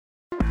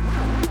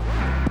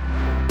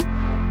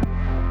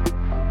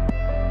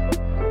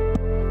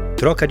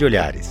Troca de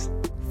Olhares.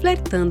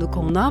 Flertando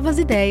com novas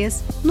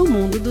ideias no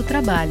mundo do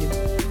trabalho.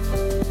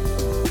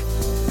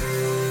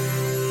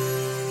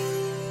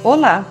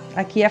 Olá,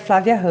 aqui é a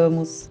Flávia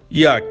Ramos.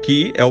 E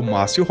aqui é o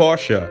Márcio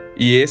Rocha.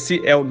 E esse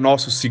é o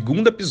nosso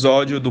segundo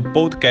episódio do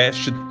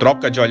podcast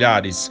Troca de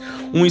Olhares,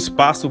 um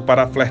espaço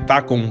para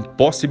flertar com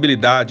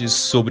possibilidades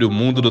sobre o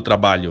mundo do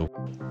trabalho.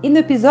 E no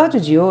episódio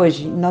de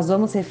hoje, nós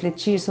vamos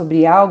refletir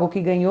sobre algo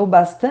que ganhou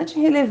bastante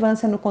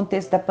relevância no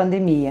contexto da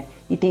pandemia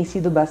e tem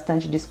sido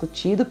bastante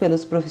discutido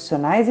pelos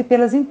profissionais e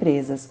pelas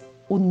empresas: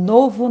 o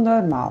novo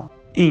normal.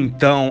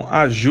 Então,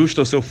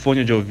 ajusta o seu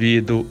fone de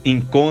ouvido,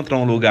 encontra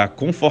um lugar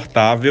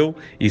confortável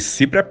e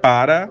se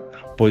prepara,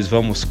 pois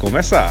vamos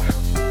começar.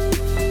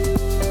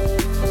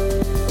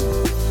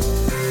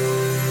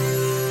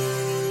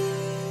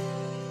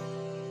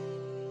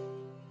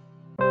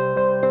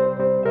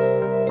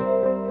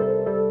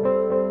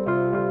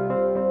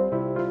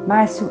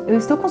 Márcio, eu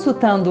estou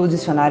consultando o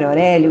dicionário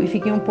Aurélio e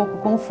fiquei um pouco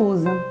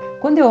confusa.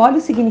 Quando eu olho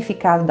o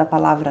significado da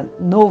palavra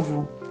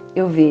novo,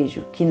 eu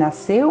vejo que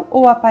nasceu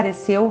ou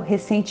apareceu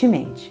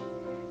recentemente.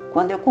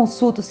 Quando eu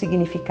consulto o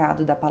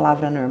significado da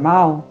palavra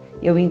normal,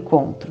 eu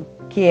encontro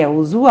que é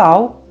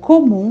usual,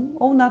 comum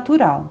ou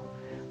natural.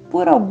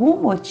 Por algum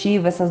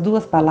motivo, essas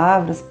duas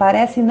palavras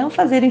parecem não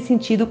fazerem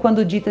sentido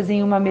quando ditas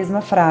em uma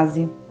mesma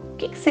frase. O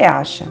que você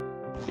acha?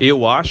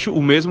 Eu acho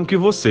o mesmo que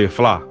você,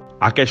 Flá.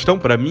 A questão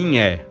para mim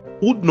é: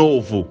 o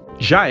novo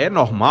já é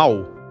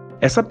normal?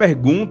 Essa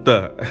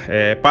pergunta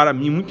é, para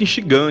mim, muito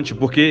instigante,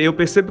 porque eu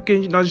percebo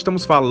que nós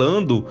estamos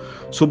falando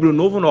sobre o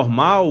novo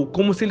normal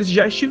como se ele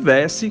já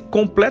estivesse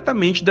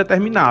completamente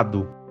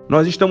determinado.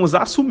 Nós estamos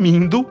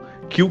assumindo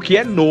que o que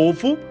é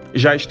novo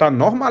já está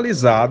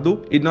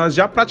normalizado e nós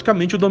já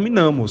praticamente o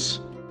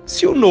dominamos.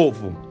 Se o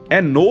novo é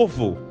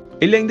novo,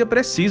 ele ainda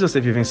precisa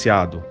ser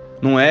vivenciado.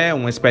 Não é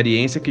uma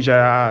experiência que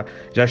já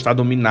está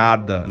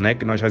dominada, né?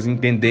 Que nós já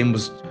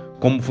entendemos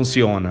como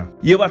funciona.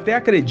 E eu até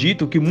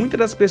acredito que muitas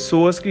das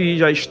pessoas que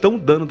já estão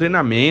dando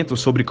treinamento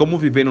sobre como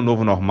viver no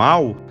novo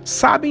normal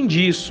sabem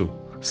disso,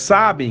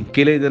 sabem que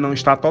ele ainda não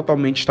está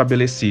totalmente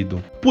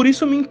estabelecido. Por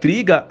isso me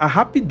intriga a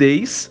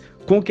rapidez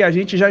com que a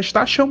gente já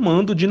está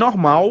chamando de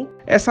normal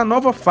essa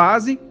nova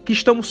fase que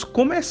estamos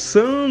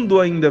começando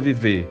ainda a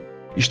viver.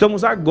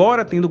 Estamos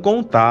agora tendo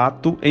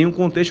contato em um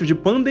contexto de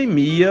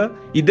pandemia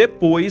e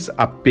depois,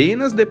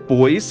 apenas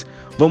depois,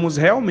 vamos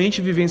realmente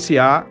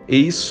vivenciar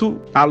isso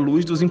à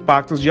luz dos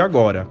impactos de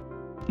agora.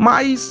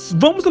 Mas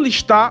vamos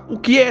listar o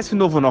que é esse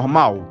novo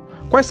normal?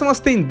 Quais são as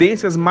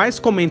tendências mais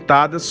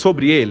comentadas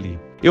sobre ele?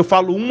 Eu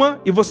falo uma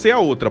e você a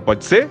outra,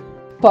 pode ser?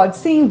 Pode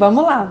sim,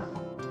 vamos lá.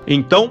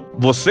 Então,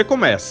 você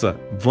começa.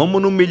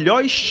 Vamos no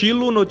melhor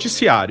estilo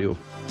noticiário.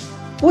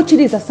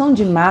 Utilização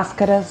de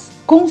máscaras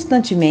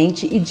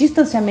constantemente e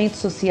distanciamento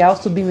social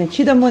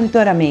submetido a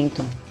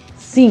monitoramento.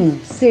 Sim,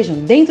 sejam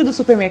dentro dos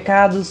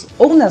supermercados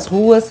ou nas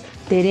ruas,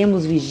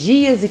 teremos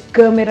vigias e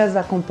câmeras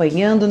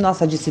acompanhando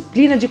nossa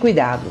disciplina de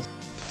cuidados.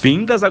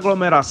 Fim das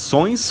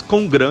aglomerações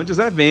com grandes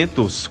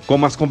eventos,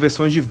 como as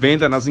convenções de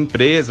venda nas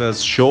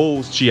empresas,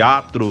 shows,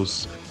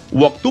 teatros.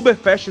 O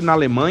Oktoberfest na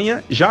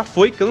Alemanha já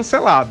foi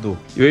cancelado.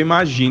 Eu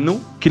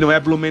imagino que não é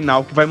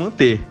Blumenau que vai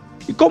manter.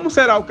 E como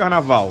será o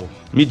carnaval?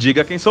 Me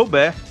diga quem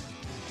souber.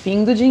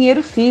 Fim do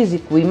dinheiro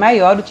físico e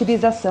maior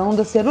utilização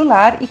do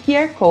celular e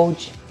QR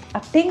Code.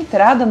 Até a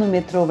entrada no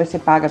metrô vai ser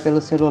paga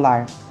pelo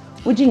celular.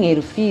 O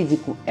dinheiro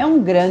físico é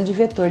um grande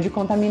vetor de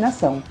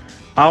contaminação.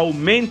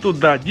 Aumento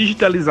da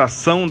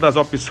digitalização das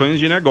opções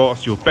de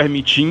negócio,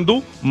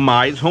 permitindo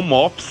mais home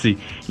office,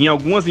 em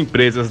algumas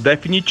empresas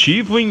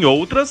definitivo, em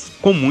outras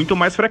com muito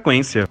mais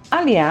frequência.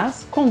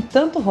 Aliás, com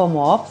tanto home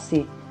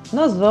office,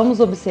 nós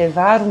vamos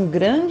observar um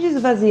grande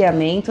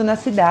esvaziamento nas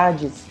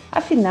cidades.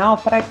 Afinal,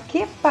 para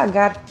que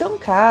pagar tão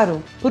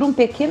caro por um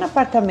pequeno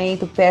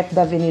apartamento perto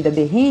da Avenida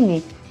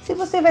Berrini se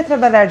você vai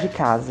trabalhar de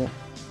casa?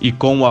 E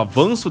com o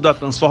avanço da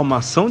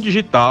transformação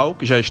digital,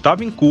 que já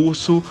estava em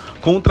curso,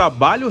 com o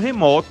trabalho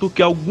remoto,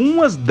 que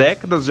algumas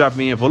décadas já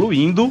vem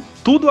evoluindo,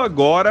 tudo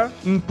agora,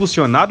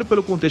 impulsionado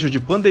pelo contexto de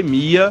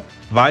pandemia,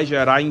 vai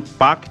gerar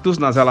impactos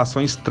nas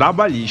relações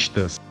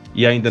trabalhistas.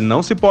 E ainda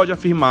não se pode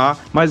afirmar,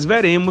 mas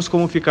veremos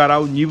como ficará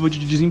o nível de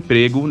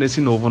desemprego nesse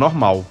novo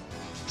normal.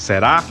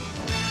 Será?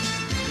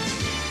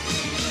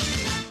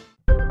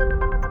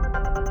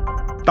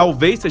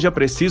 Talvez seja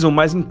preciso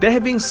mais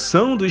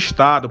intervenção do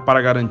Estado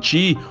para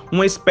garantir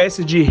uma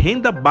espécie de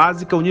renda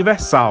básica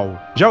universal.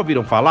 Já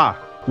ouviram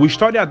falar? O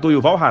historiador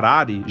Yuval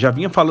Harari já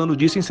vinha falando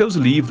disso em seus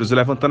livros,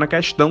 levantando a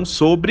questão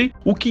sobre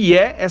o que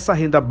é essa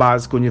renda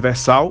básica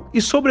universal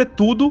e,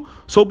 sobretudo,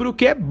 sobre o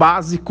que é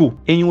básico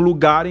em um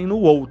lugar e no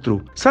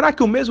outro. Será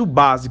que o mesmo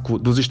básico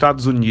dos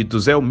Estados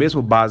Unidos é o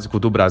mesmo básico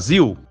do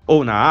Brasil?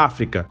 Ou na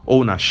África?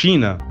 Ou na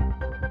China?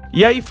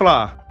 E aí,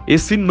 Flá?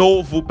 Esse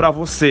novo para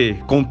você,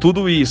 com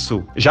tudo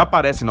isso, já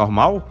parece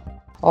normal?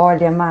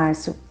 Olha,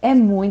 Márcio, é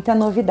muita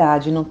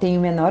novidade, não tenho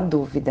a menor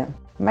dúvida.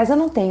 Mas eu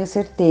não tenho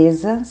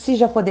certeza se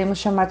já podemos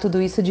chamar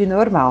tudo isso de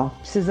normal.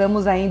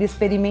 Precisamos ainda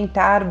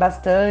experimentar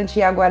bastante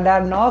e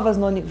aguardar novas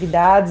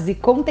novidades e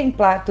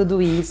contemplar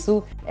tudo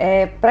isso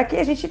para que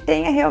a gente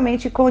tenha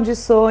realmente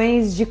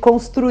condições de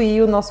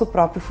construir o nosso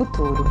próprio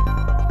futuro.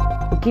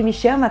 O que me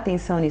chama a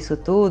atenção nisso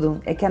tudo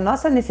é que a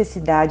nossa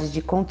necessidade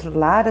de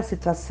controlar a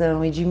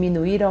situação e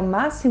diminuir ao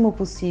máximo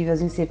possível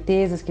as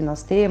incertezas que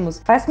nós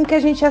temos faz com que a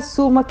gente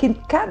assuma que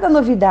cada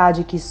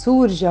novidade que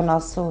surge ao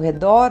nosso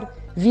redor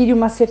vire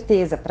uma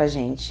certeza para a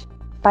gente.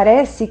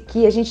 Parece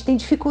que a gente tem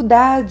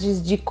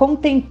dificuldades de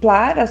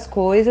contemplar as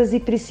coisas e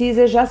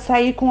precisa já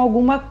sair com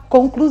alguma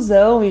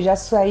conclusão e já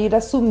sair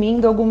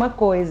assumindo alguma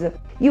coisa.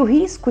 E o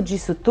risco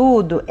disso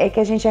tudo é que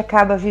a gente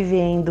acaba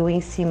vivendo em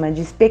cima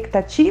de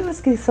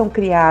expectativas que são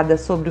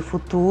criadas sobre o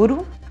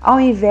futuro, ao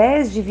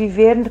invés de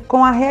viver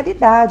com a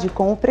realidade,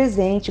 com o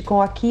presente, com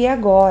o aqui e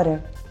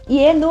agora. E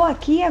é no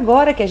aqui e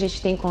agora que a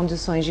gente tem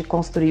condições de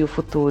construir o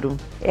futuro.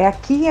 É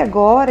aqui e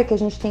agora que a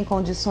gente tem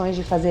condições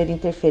de fazer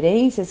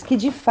interferências que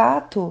de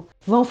fato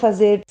vão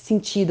fazer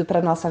sentido para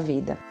a nossa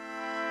vida.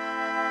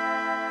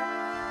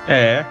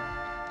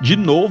 De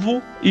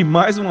novo e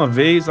mais uma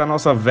vez a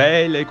nossa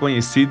velha e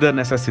conhecida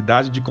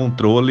necessidade de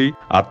controle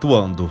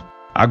atuando.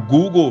 A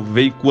Google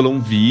veicula um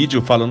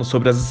vídeo falando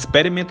sobre as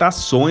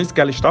experimentações que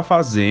ela está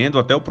fazendo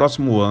até o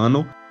próximo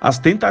ano, as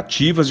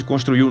tentativas de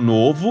construir o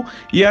novo,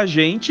 e a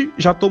gente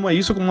já toma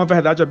isso como uma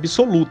verdade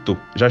absoluta,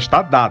 já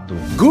está dado.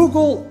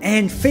 Google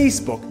and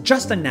Facebook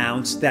just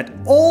announced that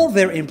all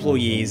their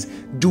employees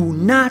do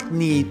not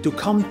need to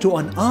come to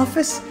an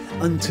office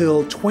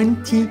until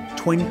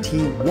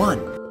 2021.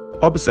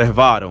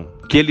 Observaram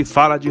que ele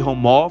fala de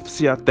home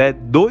office até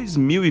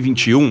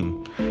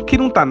 2021, que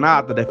não está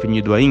nada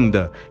definido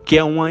ainda, que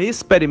é uma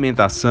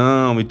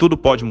experimentação e tudo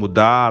pode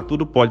mudar,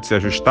 tudo pode ser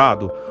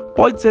ajustado,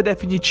 pode ser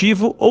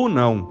definitivo ou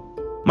não.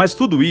 Mas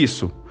tudo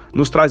isso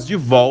nos traz de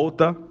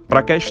volta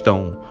para a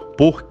questão: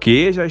 por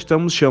que já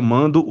estamos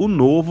chamando o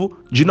novo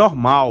de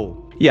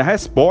normal? E a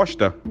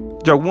resposta,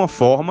 de alguma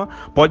forma,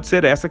 pode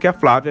ser essa que a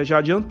Flávia já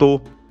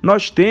adiantou.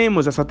 Nós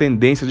temos essa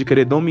tendência de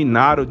querer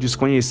dominar o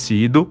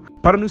desconhecido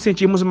para nos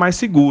sentirmos mais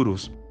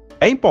seguros.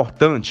 É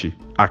importante,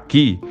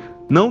 aqui,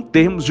 não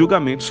termos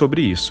julgamento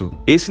sobre isso.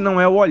 Esse não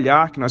é o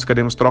olhar que nós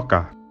queremos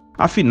trocar.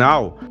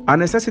 Afinal, a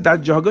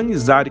necessidade de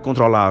organizar e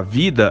controlar a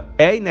vida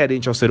é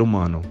inerente ao ser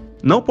humano.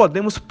 Não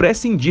podemos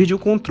prescindir de um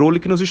controle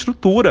que nos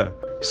estrutura.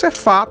 Isso é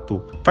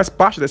fato, faz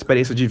parte da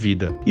experiência de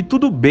vida. E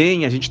tudo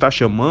bem a gente estar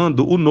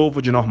chamando o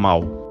novo de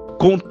normal,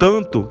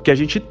 contanto que a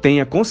gente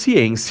tenha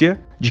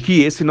consciência de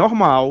que esse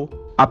normal,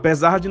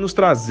 apesar de nos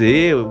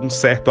trazer um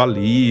certo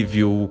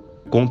alívio,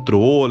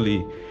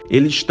 controle,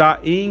 ele está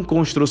em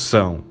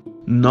construção.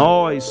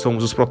 Nós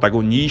somos os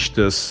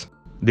protagonistas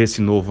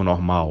desse novo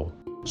normal.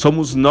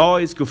 Somos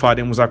nós que o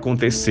faremos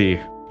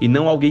acontecer, e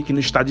não alguém que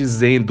nos está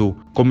dizendo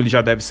como ele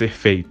já deve ser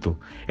feito.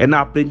 É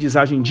na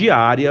aprendizagem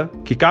diária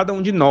que cada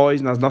um de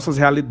nós, nas nossas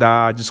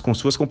realidades, com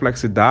suas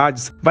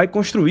complexidades, vai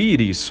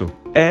construir isso.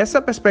 Essa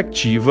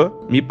perspectiva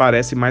me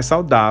parece mais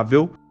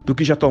saudável do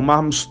que já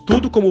tomarmos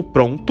tudo como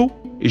pronto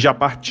e já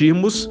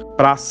partirmos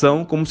para a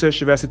ação como se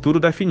estivesse tudo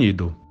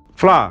definido.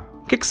 Flá,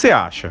 o que você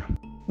acha?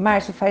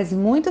 Márcio, faz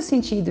muito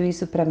sentido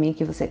isso para mim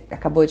que você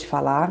acabou de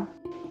falar.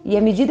 E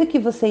à medida que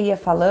você ia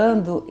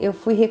falando, eu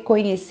fui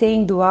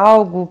reconhecendo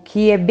algo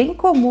que é bem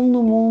comum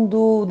no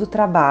mundo do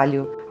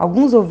trabalho.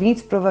 Alguns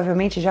ouvintes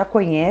provavelmente já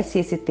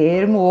conhecem esse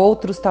termo,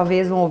 outros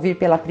talvez vão ouvir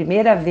pela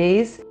primeira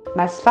vez,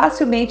 mas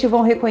facilmente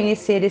vão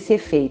reconhecer esse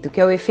efeito,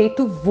 que é o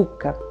efeito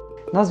VUCA.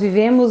 Nós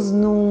vivemos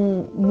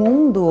num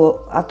mundo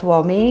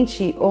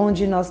atualmente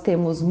onde nós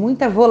temos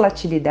muita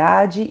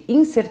volatilidade,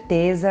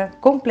 incerteza,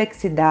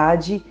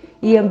 complexidade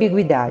e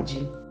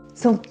ambiguidade.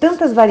 São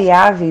tantas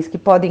variáveis que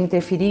podem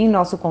interferir em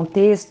nosso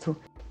contexto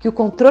que o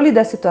controle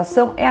da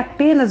situação é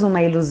apenas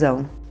uma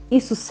ilusão. E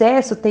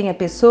sucesso tem a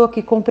pessoa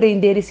que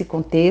compreender esse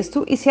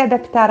contexto e se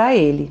adaptar a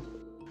ele.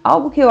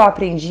 Algo que eu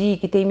aprendi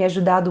que tem me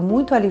ajudado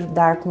muito a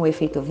lidar com o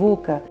efeito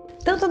VUCA,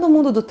 tanto no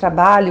mundo do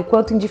trabalho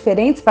quanto em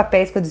diferentes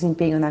papéis que eu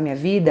desempenho na minha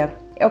vida,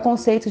 é o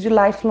conceito de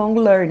lifelong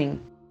learning.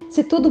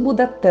 Se tudo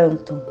muda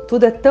tanto,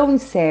 tudo é tão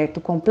incerto,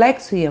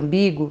 complexo e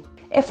ambíguo,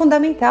 é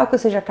fundamental que eu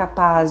seja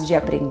capaz de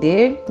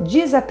aprender,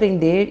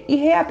 desaprender e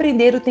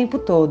reaprender o tempo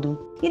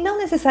todo. E não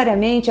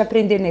necessariamente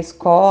aprender na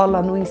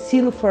escola, no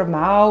ensino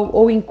formal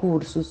ou em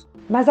cursos,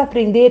 mas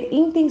aprender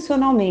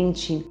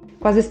intencionalmente,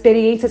 com as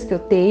experiências que eu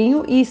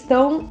tenho e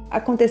estão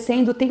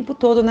acontecendo o tempo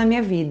todo na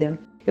minha vida.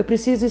 Eu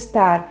preciso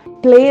estar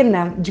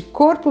plena de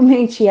corpo,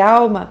 mente e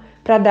alma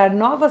para dar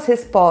novas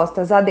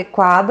respostas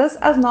adequadas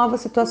às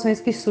novas situações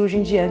que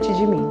surgem diante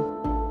de mim.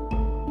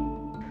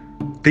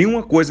 Tem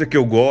uma coisa que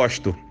eu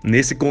gosto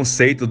nesse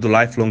conceito do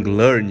lifelong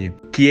learning,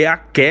 que é a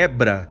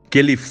quebra que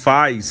ele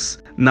faz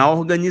na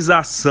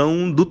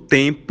organização do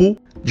tempo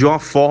de uma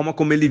forma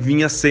como ele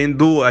vinha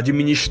sendo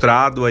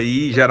administrado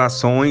aí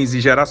gerações e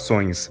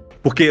gerações.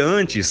 Porque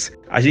antes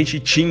a gente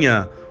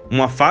tinha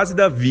uma fase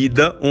da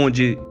vida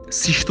onde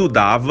se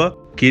estudava,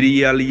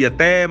 queria ali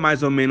até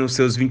mais ou menos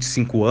seus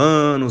 25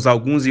 anos,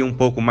 alguns iam um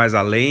pouco mais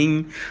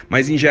além,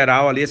 mas em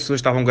geral ali as pessoas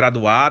estavam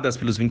graduadas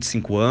pelos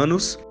 25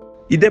 anos.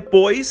 E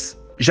depois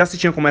já se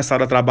tinha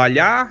começado a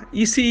trabalhar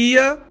e se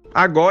ia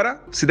agora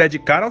se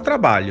dedicar ao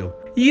trabalho.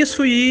 E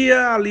isso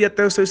ia ali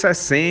até os seus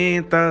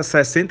 60,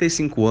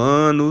 65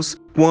 anos,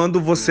 quando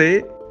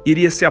você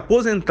iria se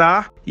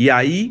aposentar e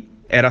aí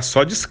era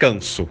só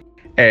descanso.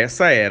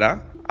 Essa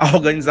era a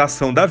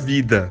organização da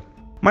vida.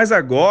 Mas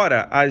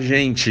agora a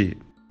gente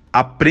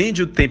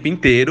aprende o tempo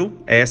inteiro,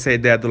 essa é a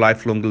ideia do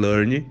Lifelong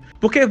Learning,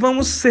 porque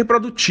vamos ser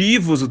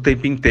produtivos o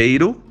tempo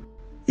inteiro.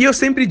 E eu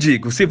sempre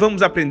digo, se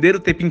vamos aprender o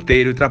tempo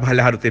inteiro e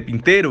trabalhar o tempo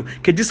inteiro,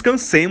 que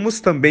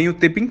descansemos também o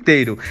tempo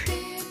inteiro.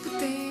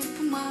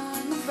 Tempo,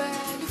 mano,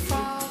 velho,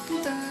 falta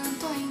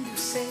tanto ainda eu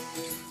sei,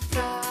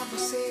 pra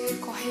você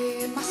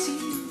correr macio.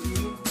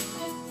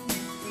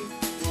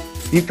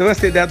 Então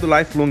essa ideia do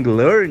Lifelong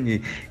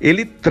Learning,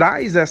 ele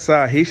traz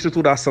essa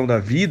reestruturação da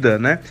vida,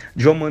 né,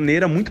 de uma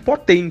maneira muito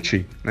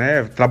potente,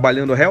 né,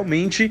 trabalhando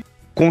realmente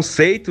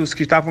conceitos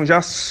que estavam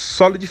já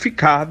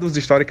solidificados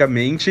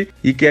historicamente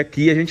e que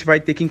aqui a gente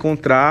vai ter que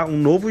encontrar um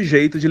novo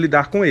jeito de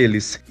lidar com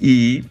eles.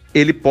 E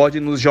ele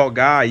pode nos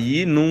jogar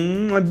aí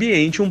num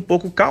ambiente um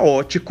pouco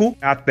caótico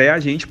até a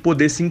gente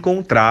poder se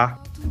encontrar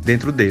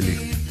dentro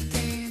dele.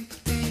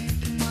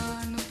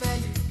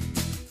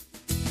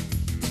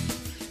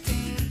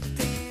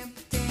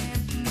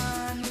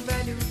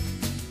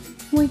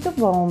 Muito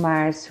bom,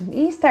 Márcio.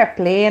 E estar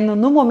pleno,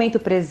 no momento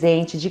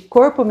presente, de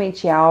corpo,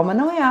 mente e alma,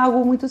 não é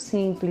algo muito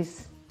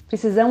simples.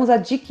 Precisamos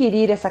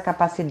adquirir essa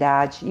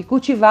capacidade e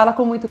cultivá-la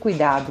com muito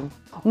cuidado.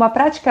 Uma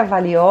prática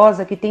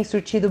valiosa que tem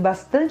surtido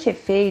bastante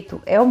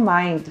efeito é o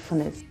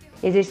Mindfulness.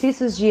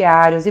 Exercícios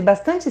diários e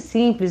bastante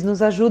simples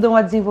nos ajudam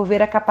a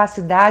desenvolver a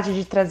capacidade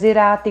de trazer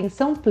a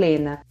atenção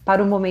plena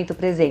para o momento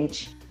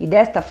presente e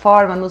desta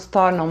forma nos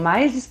tornam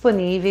mais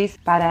disponíveis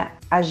para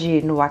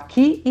agir no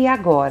aqui e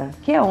agora,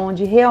 que é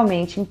onde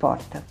realmente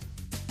importa.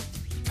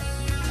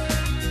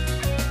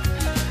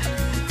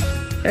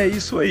 É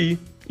isso aí.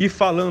 E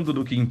falando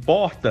do que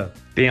importa,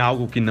 tem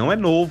algo que não é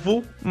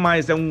novo,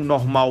 mas é um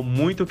normal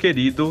muito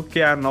querido,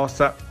 que é a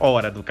nossa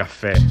hora do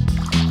café.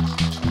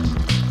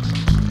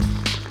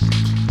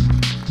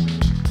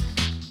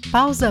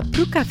 Pausa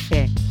pro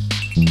café.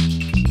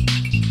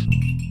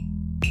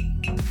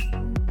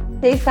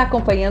 Você está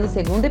acompanhando o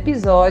segundo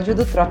episódio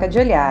do Troca de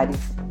Olhares.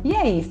 E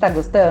aí, está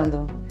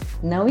gostando?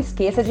 Não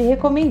esqueça de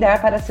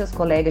recomendar para seus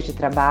colegas de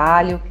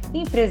trabalho,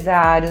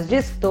 empresários,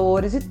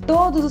 gestores e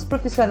todos os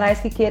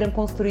profissionais que queiram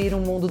construir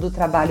um mundo do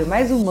trabalho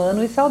mais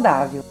humano e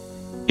saudável.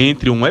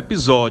 Entre um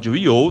episódio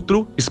e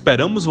outro,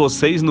 esperamos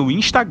vocês no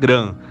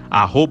Instagram,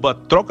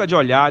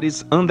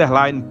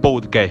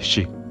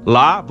 @trocadeolhares_podcast.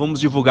 Lá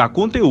vamos divulgar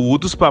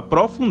conteúdos para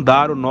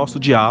aprofundar o nosso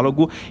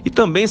diálogo e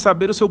também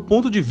saber o seu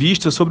ponto de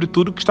vista sobre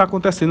tudo o que está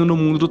acontecendo no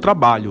mundo do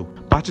trabalho.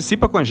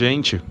 Participa com a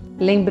gente!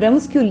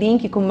 Lembramos que o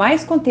link com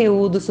mais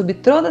conteúdo sobre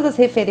todas as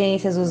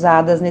referências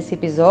usadas nesse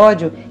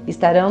episódio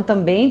estarão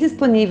também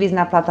disponíveis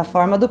na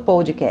plataforma do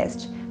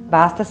podcast.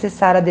 Basta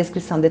acessar a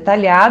descrição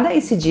detalhada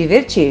e se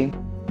divertir.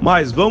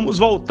 Mas vamos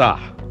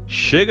voltar.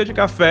 Chega de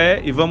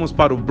café e vamos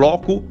para o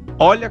bloco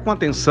Olha com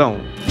Atenção.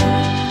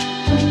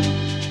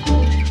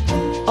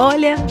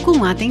 Olha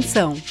com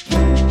atenção.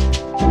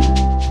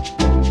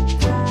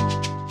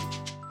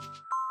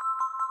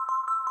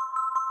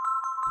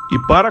 E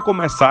para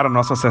começar a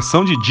nossa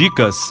sessão de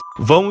dicas,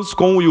 vamos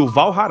com o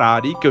Yuval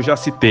Harari, que eu já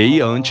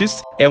citei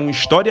antes. É um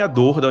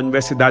historiador da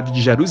Universidade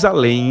de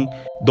Jerusalém,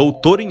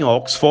 doutor em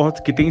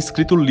Oxford, que tem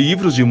escrito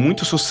livros de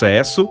muito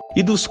sucesso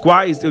e dos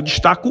quais eu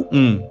destaco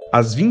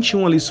As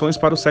 21 lições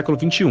para o século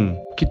XXI,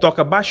 que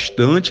toca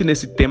bastante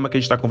nesse tema que a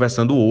gente está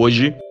conversando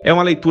hoje. É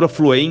uma leitura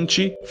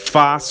fluente,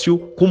 fácil,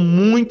 com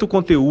muito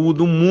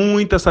conteúdo,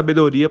 muita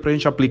sabedoria para a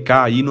gente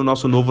aplicar aí no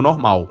nosso novo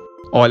normal.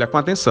 Olha com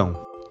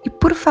atenção. E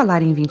por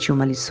falar em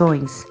 21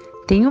 lições,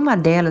 tem uma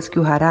delas que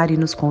o Harari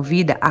nos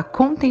convida a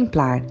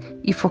contemplar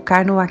e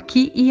focar no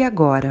aqui e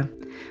agora.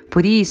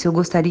 Por isso, eu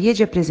gostaria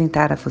de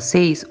apresentar a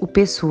vocês o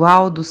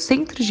pessoal do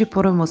Centro de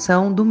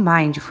Promoção do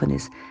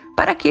Mindfulness,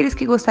 para aqueles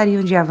que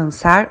gostariam de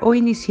avançar ou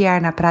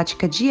iniciar na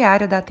prática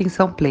diária da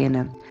atenção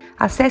plena.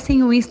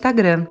 Acessem o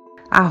Instagram,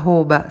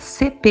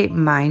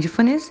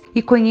 @cpmindfulness,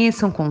 e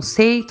conheçam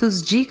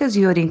conceitos, dicas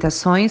e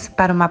orientações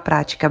para uma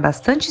prática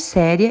bastante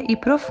séria e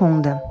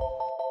profunda.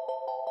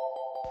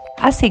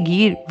 A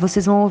seguir,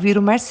 vocês vão ouvir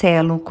o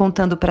Marcelo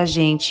contando pra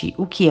gente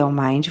o que é o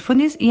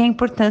Mindfulness e a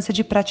importância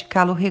de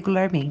praticá-lo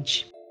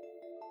regularmente.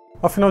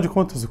 Afinal de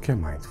contas, o que é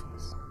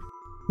Mindfulness?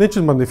 Dentro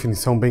de uma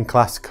definição bem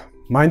clássica,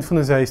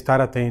 Mindfulness é estar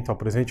atento ao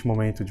presente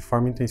momento de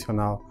forma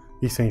intencional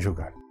e sem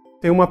julgar.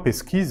 Tem uma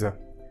pesquisa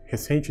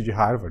recente de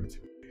Harvard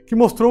que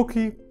mostrou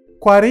que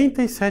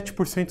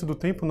 47% do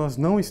tempo nós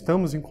não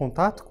estamos em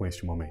contato com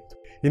este momento.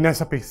 E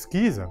nessa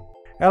pesquisa,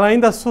 ela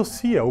ainda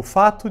associa o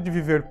fato de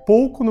viver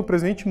pouco no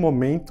presente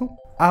momento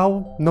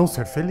ao não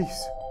ser feliz.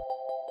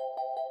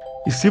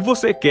 E se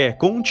você quer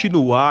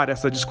continuar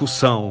essa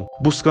discussão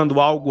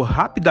buscando algo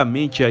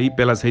rapidamente aí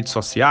pelas redes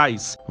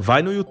sociais,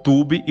 vai no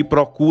YouTube e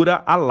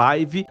procura a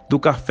live do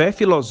Café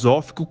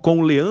Filosófico com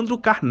o Leandro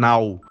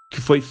Carnal,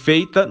 que foi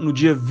feita no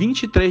dia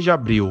 23 de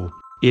abril.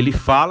 Ele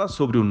fala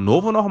sobre o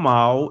novo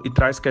normal e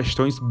traz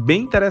questões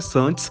bem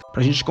interessantes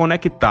para a gente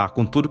conectar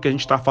com tudo que a gente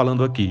está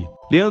falando aqui.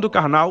 Leandro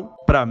Carnal,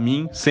 para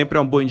mim, sempre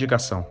é uma boa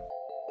indicação.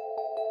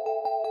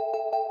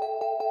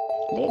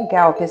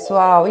 Legal,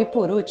 pessoal. E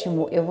por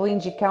último, eu vou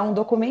indicar um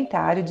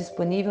documentário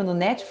disponível no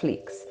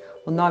Netflix.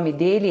 O nome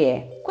dele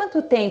é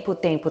Quanto Tempo o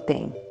Tempo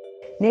Tem?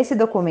 Nesse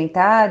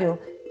documentário,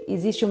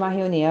 existe uma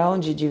reunião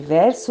de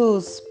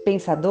diversos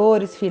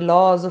pensadores,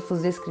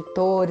 filósofos,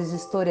 escritores,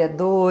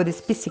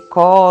 historiadores,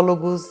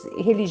 psicólogos,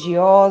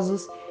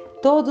 religiosos,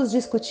 todos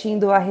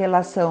discutindo a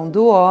relação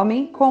do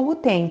homem com o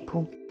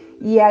tempo.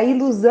 E a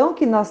ilusão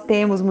que nós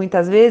temos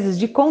muitas vezes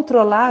de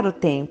controlar o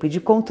tempo,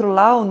 de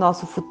controlar o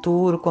nosso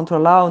futuro,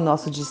 controlar o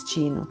nosso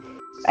destino.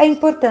 A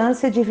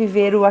importância de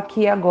viver o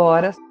aqui e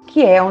agora,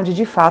 que é onde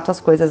de fato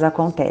as coisas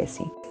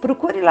acontecem.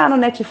 Procure lá no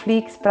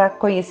Netflix para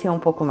conhecer um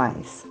pouco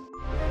mais.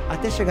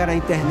 Até chegar à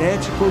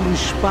internet, quando o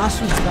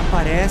espaço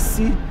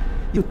desaparece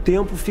e o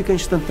tempo fica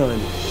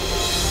instantâneo.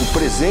 O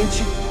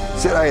presente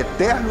será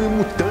eterno e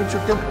mutante o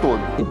tempo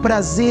todo. O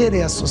prazer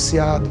é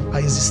associado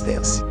à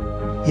existência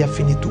e à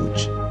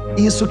finitude.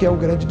 Isso que é o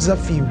grande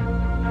desafio.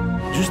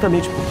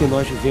 Justamente porque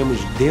nós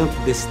vivemos dentro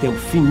desse tempo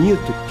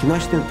finito, que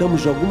nós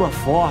tentamos de alguma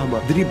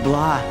forma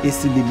driblar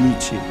esse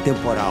limite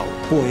temporal.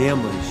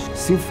 Poemas,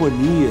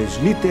 sinfonias,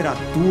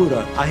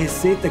 literatura, a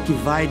receita que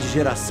vai de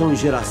geração em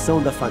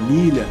geração da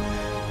família,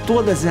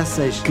 todas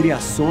essas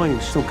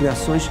criações são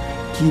criações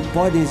que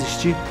podem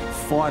existir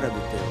fora do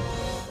tempo.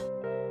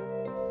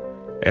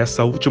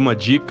 Essa última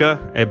dica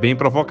é bem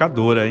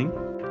provocadora, hein?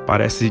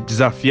 Parece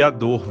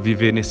desafiador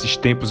viver nesses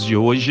tempos de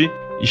hoje,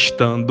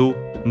 estando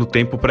no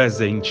tempo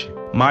presente.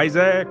 Mas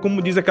é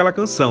como diz aquela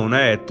canção,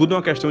 né? Tudo é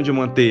uma questão de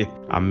manter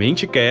a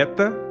mente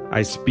quieta, a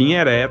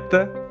espinha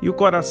ereta e o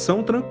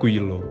coração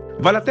tranquilo.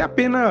 Vale até a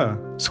pena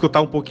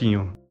escutar um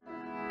pouquinho.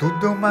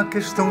 Tudo é uma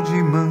questão de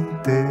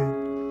manter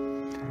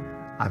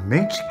a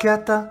mente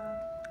quieta,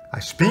 a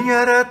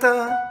espinha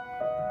ereta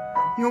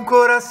e um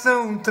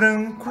coração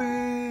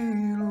tranquilo.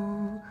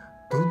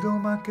 Tudo é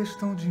uma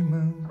questão de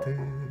manter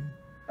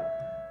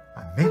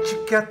a mente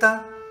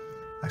quieta,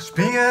 a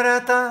espinha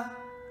ereta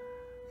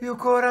e o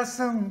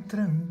coração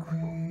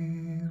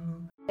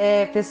tranquilo.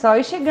 Pessoal,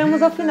 e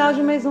chegamos ao final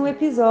de mais um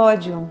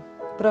episódio.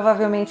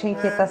 Provavelmente a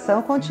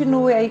inquietação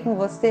continue aí com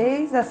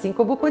vocês, assim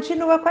como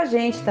continua com a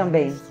gente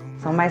também.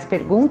 São mais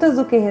perguntas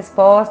do que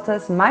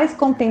respostas, mais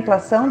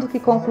contemplação do que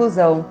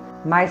conclusão,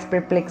 mais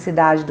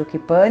perplexidade do que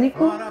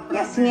pânico, e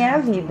assim é a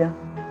vida.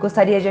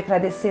 Gostaria de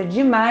agradecer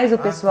demais o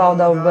pessoal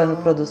da Urbano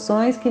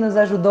Produções que nos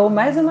ajudou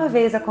mais uma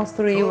vez a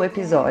construir o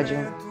episódio.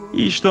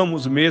 E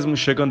estamos mesmo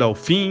chegando ao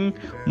fim.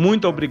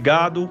 Muito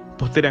obrigado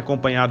por terem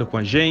acompanhado com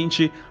a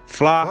gente.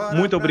 Flá,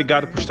 muito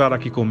obrigado por estar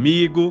aqui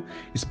comigo.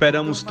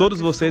 Esperamos todos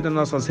vocês nas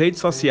nossas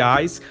redes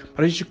sociais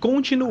para a gente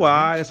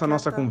continuar essa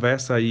nossa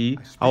conversa aí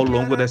ao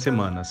longo das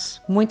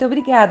semanas. Muito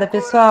obrigada,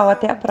 pessoal.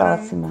 Até a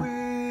próxima.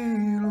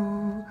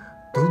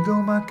 Tudo é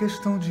uma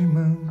questão de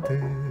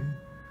manter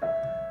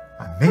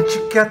a mente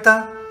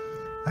quieta,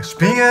 a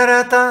espinha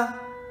ereta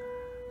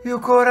e o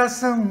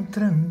coração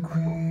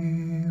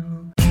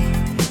tranquilo.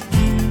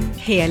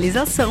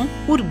 Realização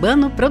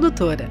Urbano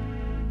Produtora.